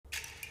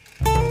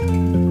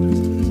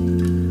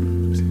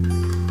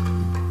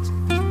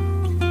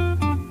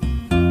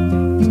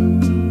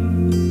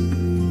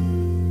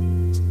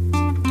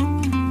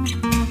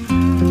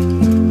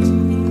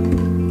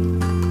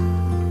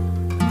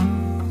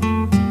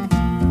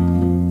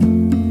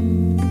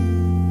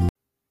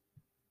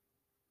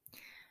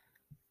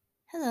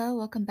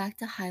welcome back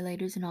to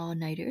Highlighters and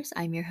All-Nighters.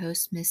 I'm your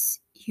host,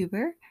 Miss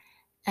Huber,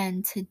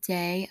 and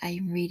today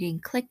I'm reading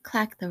Click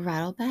Clack the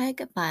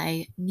Rattlebag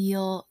by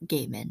Neil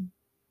Gaiman.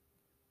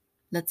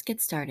 Let's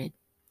get started.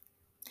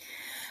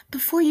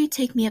 Before you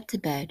take me up to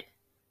bed,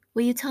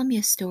 will you tell me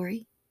a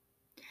story?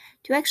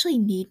 Do you actually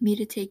need me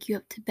to take you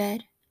up to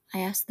bed? I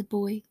asked the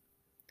boy.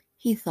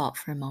 He thought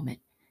for a moment.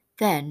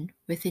 Then,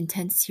 with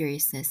intense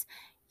seriousness,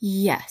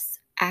 yes,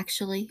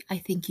 actually, I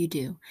think you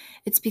do.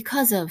 It's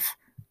because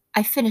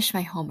I finished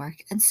my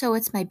homework, and so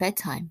it's my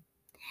bedtime.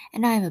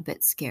 And I am a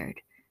bit scared.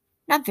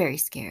 Not very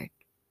scared,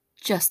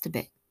 just a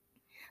bit.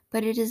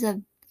 But it is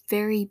a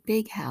very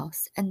big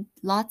house, and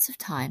lots of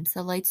times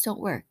the lights don't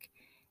work,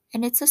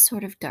 and it's a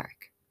sort of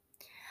dark.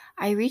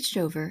 I reached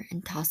over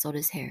and tousled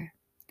his hair.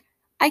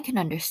 I can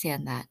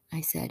understand that,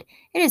 I said.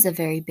 It is a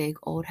very big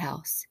old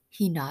house.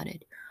 He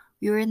nodded.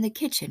 We were in the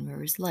kitchen where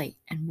it was light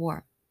and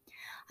warm.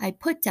 I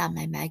put down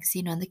my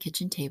magazine on the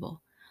kitchen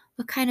table.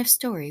 What kind of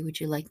story would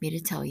you like me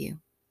to tell you?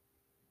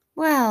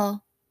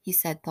 Well, he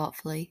said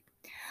thoughtfully,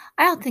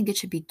 I don't think it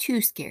should be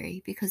too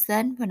scary because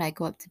then when I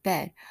go up to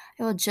bed,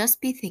 I will just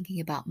be thinking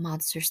about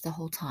monsters the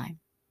whole time.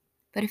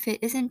 But if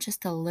it isn't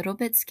just a little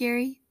bit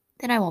scary,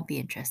 then I won't be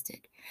interested.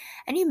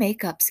 And you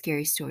make up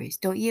scary stories,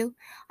 don't you?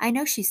 I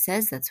know she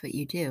says that's what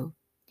you do.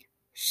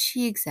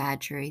 She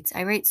exaggerates.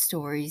 I write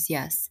stories,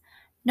 yes.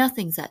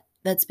 Nothing's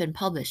that's been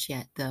published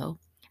yet, though.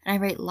 And I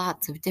write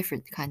lots of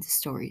different kinds of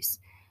stories.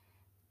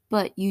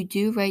 But you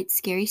do write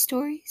scary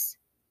stories?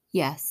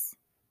 Yes.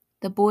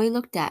 The boy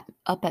looked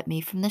up at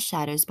me from the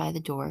shadows by the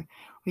door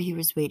where he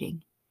was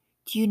waiting.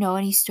 Do you know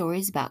any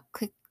stories about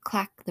Click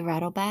Clack the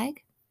Rattlebag?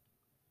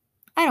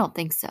 I don't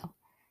think so.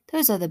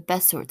 Those are the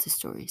best sorts of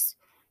stories.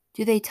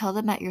 Do they tell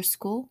them at your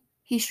school?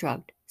 He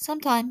shrugged.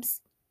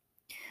 Sometimes.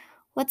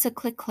 What's a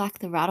Click Clack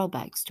the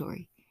Rattlebag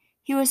story?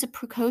 He was a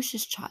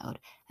precocious child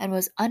and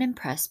was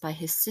unimpressed by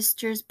his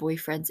sister's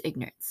boyfriend's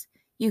ignorance.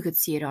 You could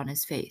see it on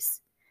his face.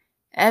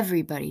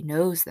 Everybody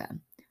knows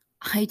them.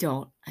 I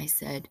don't, I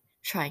said,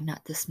 trying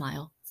not to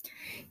smile.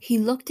 He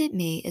looked at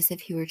me as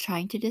if he were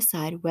trying to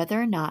decide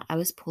whether or not I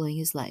was pulling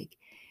his leg.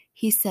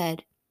 He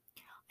said,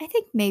 I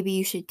think maybe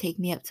you should take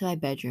me up to my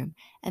bedroom,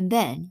 and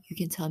then you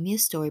can tell me a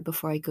story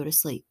before I go to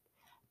sleep.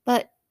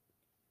 But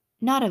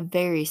not a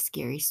very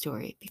scary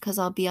story, because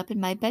I'll be up in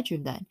my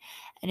bedroom then,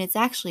 and it's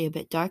actually a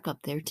bit dark up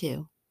there,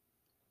 too.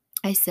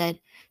 I said,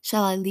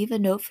 Shall I leave a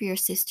note for your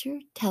sister,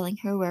 telling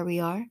her where we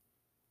are?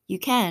 You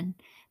can,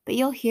 but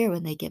you'll hear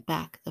when they get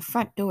back. The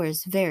front door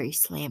is very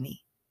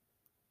slammy.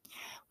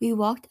 We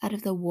walked out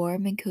of the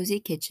warm and cozy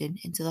kitchen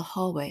into the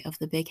hallway of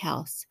the big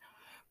house,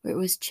 where it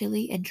was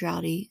chilly and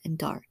draughty and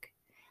dark.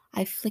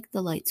 I flicked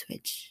the light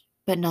switch,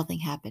 but nothing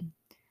happened.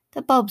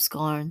 The bulb's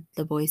gone,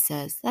 the boy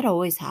says. That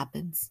always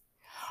happens.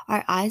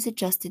 Our eyes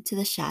adjusted to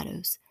the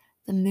shadows.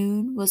 The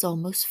moon was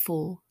almost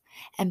full,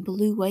 and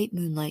blue-white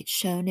moonlight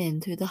shone in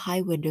through the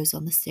high windows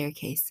on the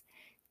staircase,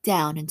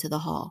 down into the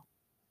hall.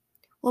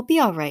 We'll be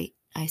all right,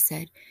 I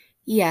said.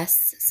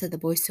 Yes, said the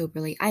boy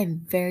soberly. I am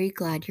very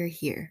glad you're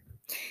here.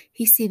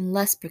 He seemed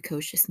less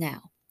precocious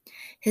now.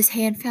 His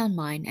hand found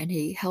mine, and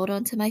he held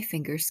onto my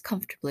fingers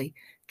comfortably,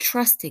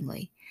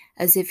 trustingly,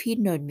 as if he'd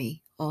known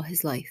me all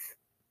his life.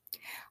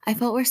 I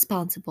felt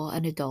responsible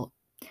and adult.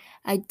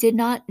 I did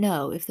not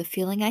know if the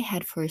feeling I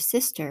had for his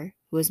sister,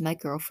 who was my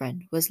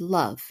girlfriend, was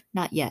love,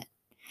 not yet.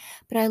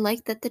 But I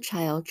liked that the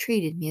child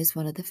treated me as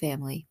one of the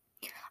family.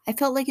 I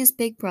felt like his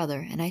big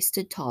brother, and I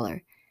stood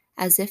taller,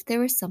 as if there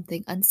was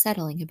something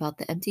unsettling about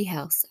the empty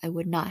house I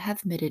would not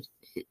have admitted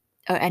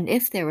and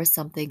if there was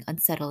something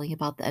unsettling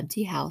about the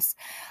empty house,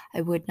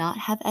 I would not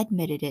have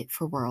admitted it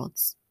for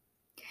worlds.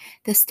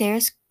 The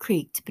stairs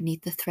creaked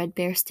beneath the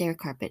threadbare stair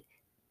carpet.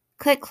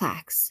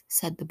 Click-clacks,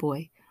 said the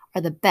boy,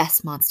 are the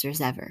best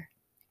monsters ever.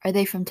 Are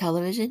they from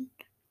television?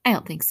 I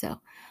don't think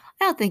so.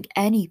 I don't think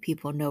any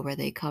people know where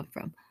they come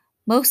from.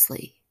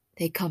 Mostly,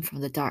 they come from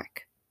the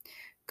dark.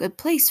 Good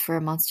place for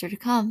a monster to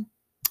come.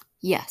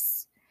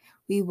 Yes.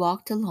 We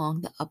walked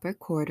along the upper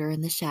corridor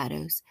in the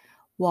shadows,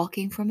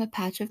 walking from a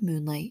patch of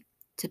moonlight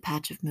to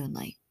patch of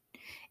moonlight.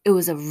 It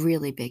was a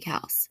really big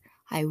house.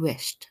 I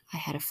wished I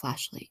had a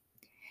flashlight.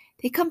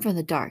 They come from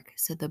the dark,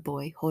 said the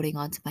boy, holding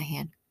on to my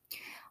hand.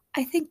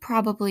 I think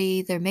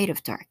probably they're made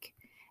of dark,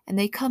 and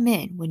they come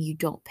in when you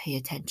don't pay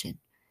attention.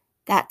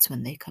 That's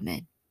when they come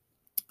in.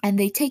 And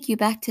they take you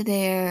back to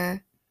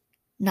their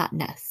not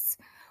nests.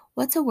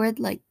 What's a word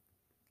like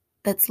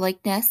that's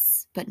like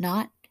nests, but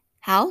not?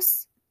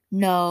 House?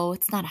 No,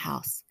 it's not a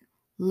house.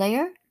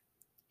 Lair?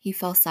 He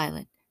fell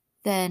silent.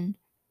 Then,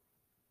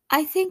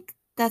 I think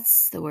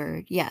that's the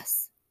word,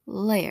 yes.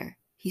 Lair.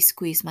 He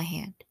squeezed my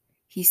hand.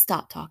 He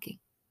stopped talking.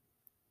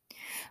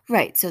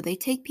 Right, so they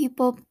take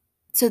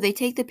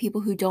the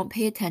people who don't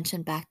pay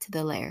attention back to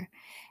the lair.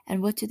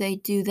 And what do they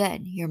do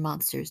then, your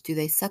monsters? Do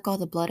they suck all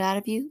the blood out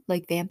of you,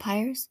 like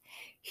vampires?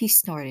 He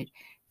snorted.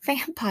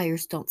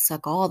 Vampires don't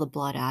suck all the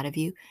blood out of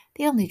you.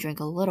 They only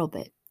drink a little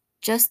bit,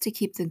 just to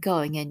keep them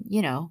going and,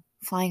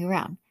 flying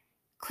around.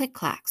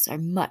 Click-clacks are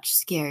much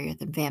scarier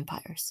than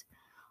vampires.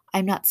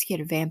 I'm not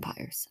scared of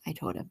vampires, I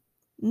told him.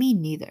 Me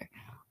neither.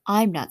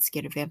 I'm not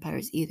scared of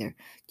vampires either.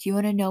 Do you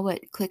want to know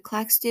what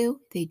click-clacks do?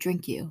 They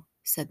drink you,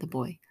 said the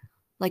boy.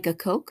 Like a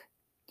Coke?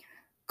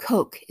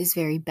 Coke is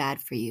very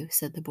bad for you,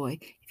 said the boy.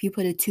 If you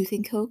put a tooth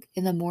in Coke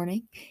in the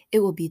morning, it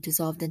will be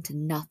dissolved into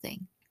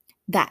nothing.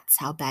 That's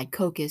how bad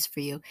Coke is for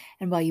you,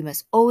 and why you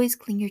must always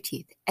clean your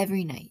teeth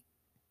every night.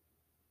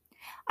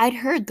 I'd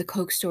heard the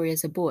Coke story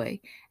as a boy,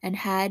 and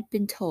had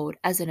been told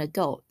as an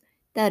adult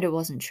that it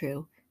wasn't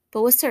true,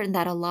 but was certain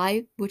that a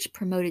lie which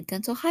promoted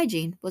dental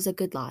hygiene was a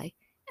good lie,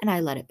 and I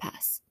let it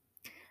pass.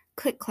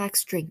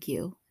 Click-clacks drink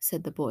you,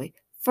 said the boy.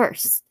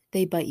 First,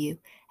 they bite you,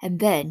 and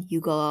then you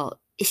go all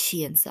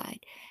ishy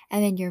inside.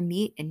 And then your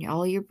meat and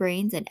all your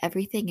brains and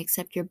everything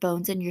except your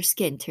bones and your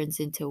skin turns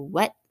into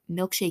wet,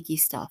 milkshakey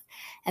stuff.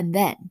 And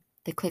then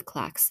the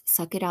click-clacks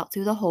suck it out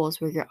through the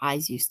holes where your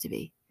eyes used to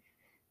be.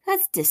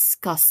 That's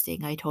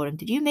disgusting, I told him.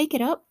 Did you make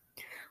it up?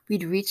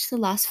 We'd reached the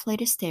last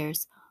flight of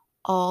stairs,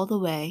 all the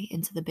way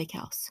into the big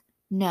house.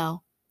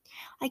 No,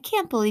 I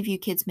can't believe you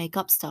kids make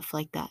up stuff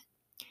like that.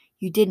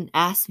 You didn't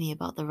ask me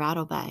about the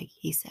rattle bag,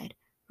 he said.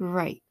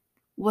 Right.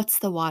 What's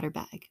the water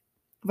bag?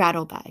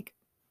 Rattle bag.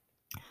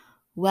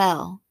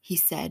 Well, he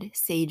said,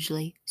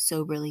 sagely,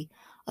 soberly,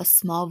 a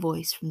small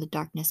voice from the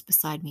darkness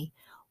beside me.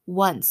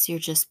 Once you're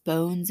just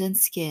bones and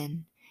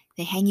skin.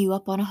 They hang you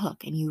up on a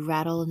hook and you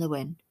rattle in the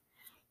wind.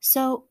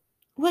 So,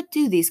 what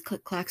do these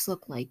click-clacks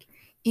look like?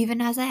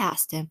 Even as I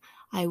asked him,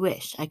 I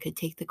wished I could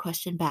take the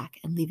question back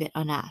and leave it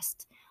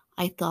unasked.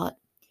 I thought,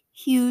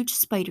 huge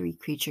spidery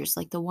creatures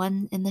like the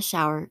one in the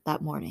shower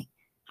that morning.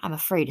 I'm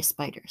afraid of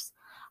spiders.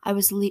 I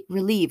was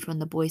relieved when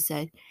the boy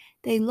said,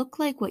 they look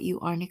like what you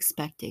aren't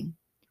expecting,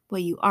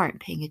 what you aren't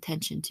paying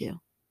attention to.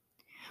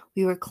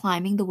 We were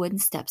climbing the wooden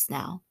steps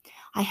now.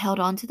 I held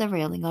on to the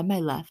railing on my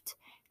left,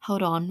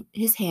 held on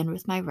his hand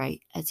with my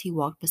right as he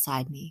walked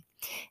beside me.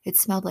 It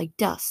smelled like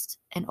dust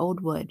and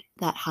old wood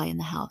that high in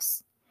the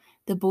house.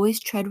 The boy's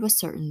tread was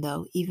certain,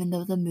 though, even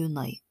though the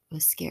moonlight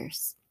was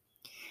scarce.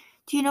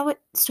 Do you know what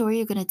story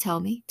you're going to tell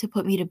me to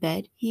put me to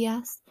bed? He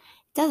asked.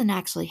 It doesn't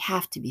actually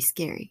have to be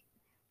scary.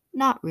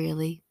 Not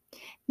really.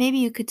 Maybe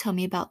you could tell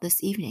me about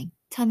this evening.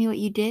 Tell me what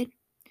you did.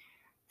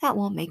 That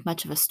won't make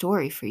much of a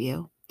story for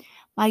you.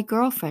 My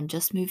girlfriend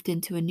just moved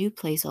into a new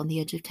place on the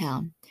edge of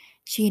town.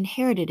 She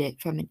inherited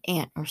it from an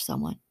aunt or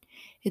someone.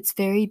 It's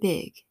very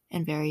big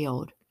and very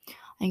old.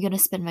 I'm going to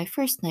spend my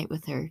first night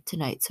with her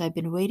tonight, so I've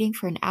been waiting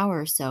for an hour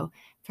or so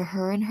for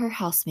her and her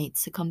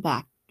housemates to come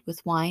back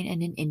with wine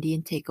and an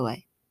Indian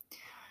takeaway.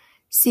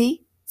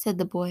 See, said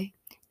the boy,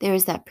 there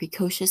is that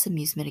precocious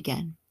amusement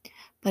again.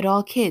 But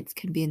all kids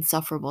can be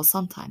insufferable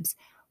sometimes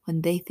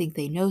when they think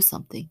they know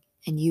something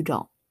and you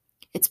don't.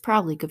 It's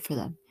probably good for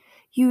them.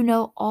 You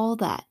know all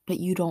that, but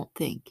you don't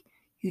think.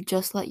 You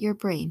just let your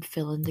brain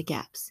fill in the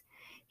gaps.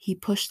 He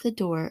pushed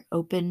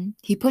open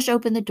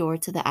the door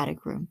to the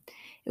attic room.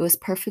 It was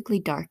perfectly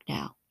dark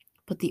now,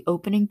 but the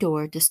opening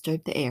door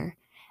disturbed the air,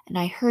 and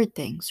I heard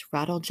things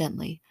rattle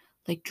gently,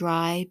 like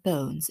dry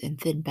bones in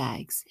thin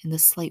bags, in the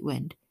slight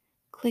wind.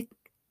 Click,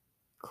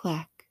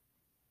 clack,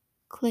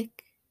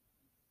 click,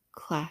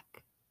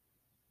 clack,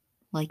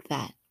 like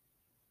that.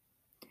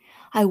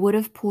 I would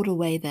have pulled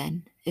away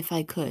then, if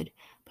I could,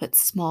 but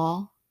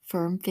small,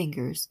 firm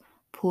fingers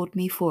pulled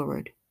me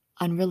forward,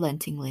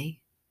 unrelentingly,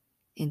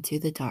 into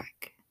the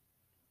dark.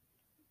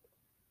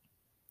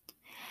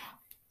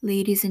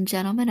 Ladies and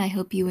gentlemen, I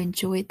hope you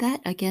enjoyed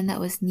that. Again, that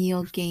was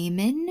Neil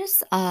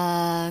Gaiman's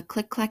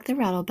Click Clack the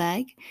Rattle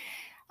Bag.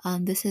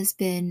 This has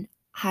been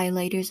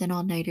Highlighters and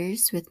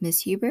All-Nighters with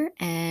Miss Huber,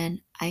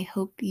 and I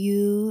hope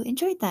you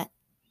enjoyed that.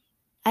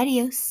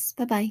 Adios.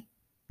 Bye-bye.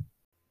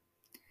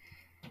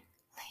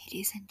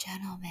 Ladies and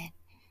gentlemen,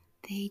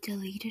 they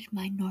deleted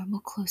my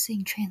normal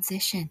closing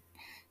transition,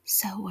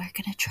 so we're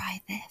gonna try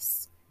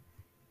this.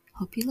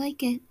 Hope you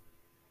like it.